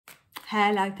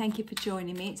Hello, thank you for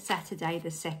joining me. It's Saturday the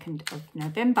 2nd of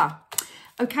November.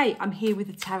 Okay, I'm here with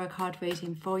a tarot card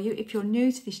reading for you. If you're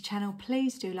new to this channel,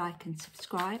 please do like and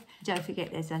subscribe. Don't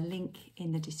forget there's a link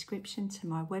in the description to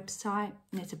my website.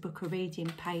 And there's a book a reading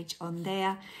page on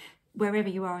there. Wherever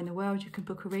you are in the world, you can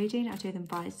book a reading. I do them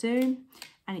via Zoom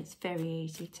and it's very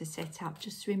easy to set up.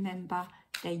 Just remember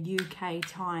they're UK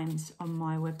times on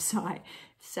my website.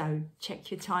 So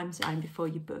check your time zone before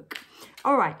you book.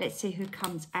 All right, let's see who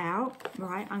comes out.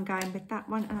 Right, I'm going with that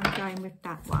one and I'm going with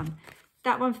that one.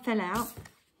 That one fell out.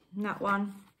 And that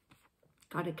one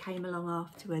kind of came along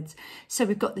afterwards. So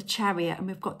we've got the Chariot and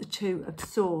we've got the Two of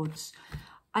Swords.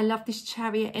 I love this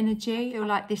Chariot energy. I feel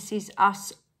like this is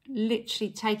us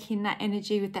literally taking that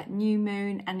energy with that new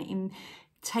moon and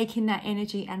taking that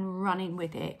energy and running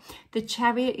with it. The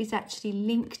Chariot is actually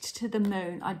linked to the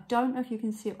moon. I don't know if you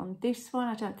can see it on this one.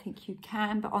 I don't think you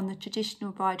can, but on the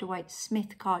traditional Rider-Waite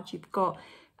Smith card, you've got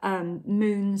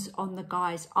moons on the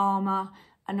guy's armour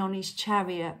and on his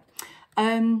chariot.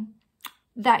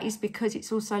 That is because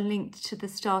it's also linked to the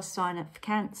star sign of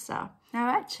Cancer. Now,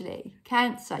 actually,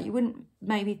 Cancer, you wouldn't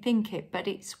maybe think it, but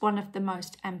it's one of the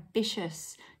most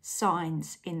ambitious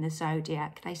signs in the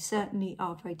zodiac. They certainly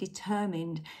are very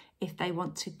determined if they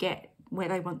want to get where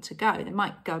they want to go. They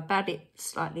might go about it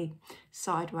slightly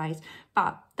sideways,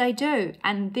 but they do.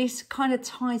 And this kind of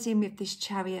ties in with this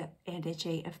Chariot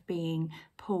energy of being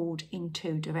pulled in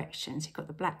two directions. You've got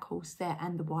the black horse there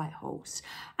and the white horse.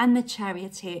 And the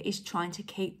Charioteer is trying to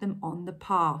keep them on the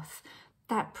path.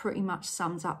 That pretty much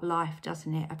sums up life,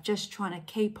 doesn't it? Of just trying to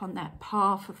keep on that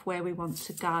path of where we want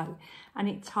to go. And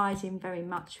it ties in very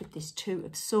much with this Two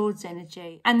of Swords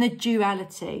energy and the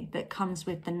duality that comes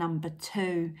with the number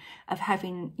 2 of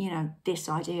having, you know, this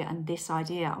idea and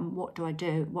what do I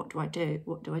do? What do I do?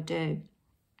 What do I do?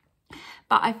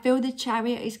 But I feel the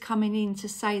Chariot is coming in to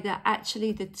say that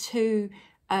actually the two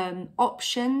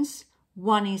options,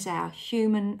 one is our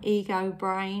human ego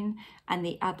brain and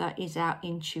the other is our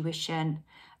intuition.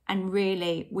 And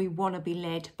really, we want to be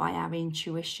led by our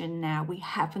intuition now. We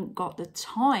haven't got the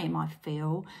time, I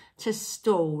feel, to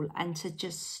stall and to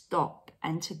just stop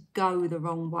and to go the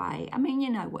wrong way. I mean, you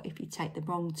know what, if you take the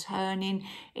wrong turning,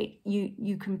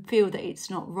 you can feel that it's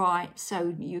not right.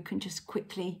 So you can just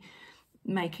quickly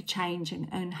make a change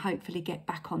and hopefully get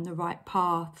back on the right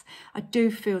path. I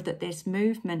do feel that there's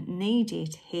movement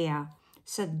needed here.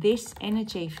 So this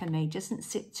energy for me doesn't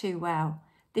sit too well.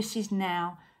 This is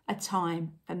now a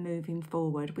time for moving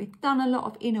forward. We've done a lot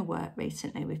of inner work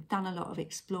recently. We've done a lot of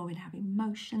exploring our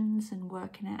emotions and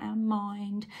working out our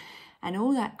mind and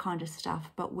all that kind of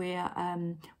stuff. But we're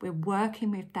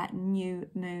working with that new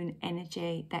moon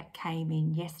energy that came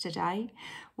in yesterday.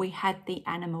 We had the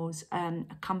animals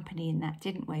accompanying that,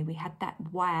 didn't we? We had that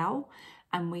wow,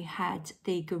 and we had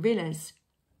the gorillas.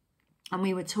 And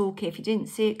we were talking, if you didn't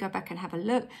see it, go back and have a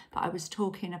look. But I was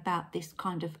talking about this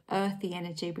kind of earthy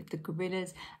energy with the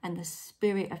gorillas and the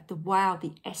spirit of the wow,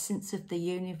 the essence of the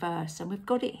universe. And we've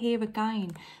got it here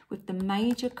again with the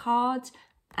major cards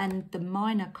and the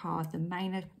minor card.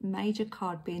 The major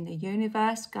card being the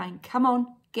universe going, come on,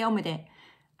 get on with it.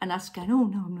 And us going, oh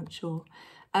no, I'm not sure.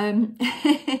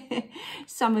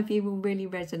 Some of you will really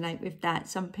resonate with that.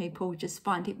 Some people just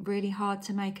find it really hard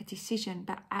to make a decision,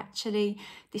 but actually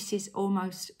this is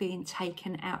almost being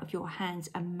taken out of your hands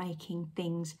and making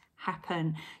things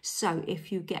happen. So if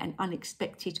you get an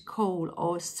unexpected call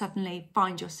or suddenly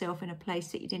find yourself in a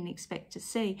place that you didn't expect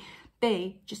to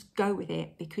be, just go with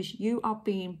it, because you are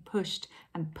being pushed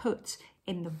and put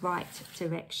in the right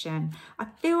direction. I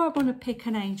feel I want to pick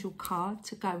an angel card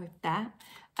to go with that.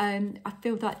 I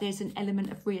feel like there's an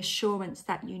element of reassurance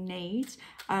that you need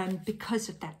because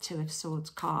of that Two of Swords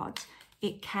card.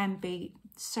 It can be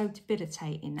so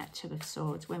debilitating, that Two of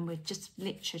Swords, when we're just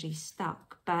literally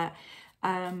stuck. But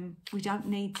we don't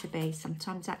need to be.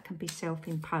 Sometimes that can be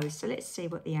self-imposed. So let's see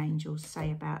what the angels say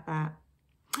about that.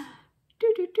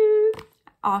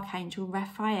 Archangel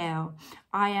Raphael,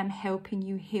 I am helping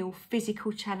you heal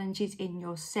physical challenges in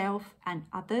yourself and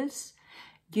others.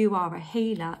 You are a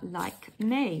healer like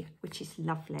me, which is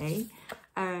lovely.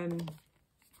 I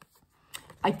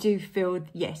do feel,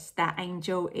 yes, that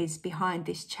angel is behind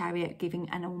this Chariot giving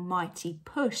an almighty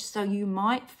push. So you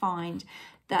might find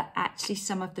that actually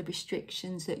some of the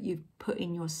restrictions that you've put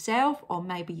in yourself, or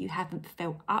maybe you haven't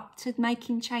felt up to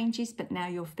making changes, but now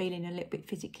you're feeling a little bit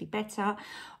physically better.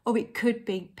 Or it could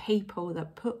be people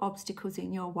that put obstacles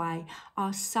in your way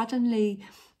are suddenly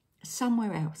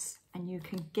somewhere else, and you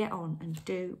can get on and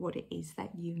do what it is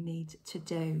that you need to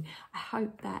do. I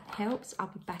hope that helps. I'll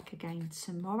be back again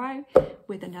tomorrow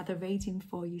with another reading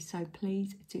for you, so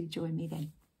please do join me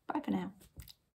then. Bye for now.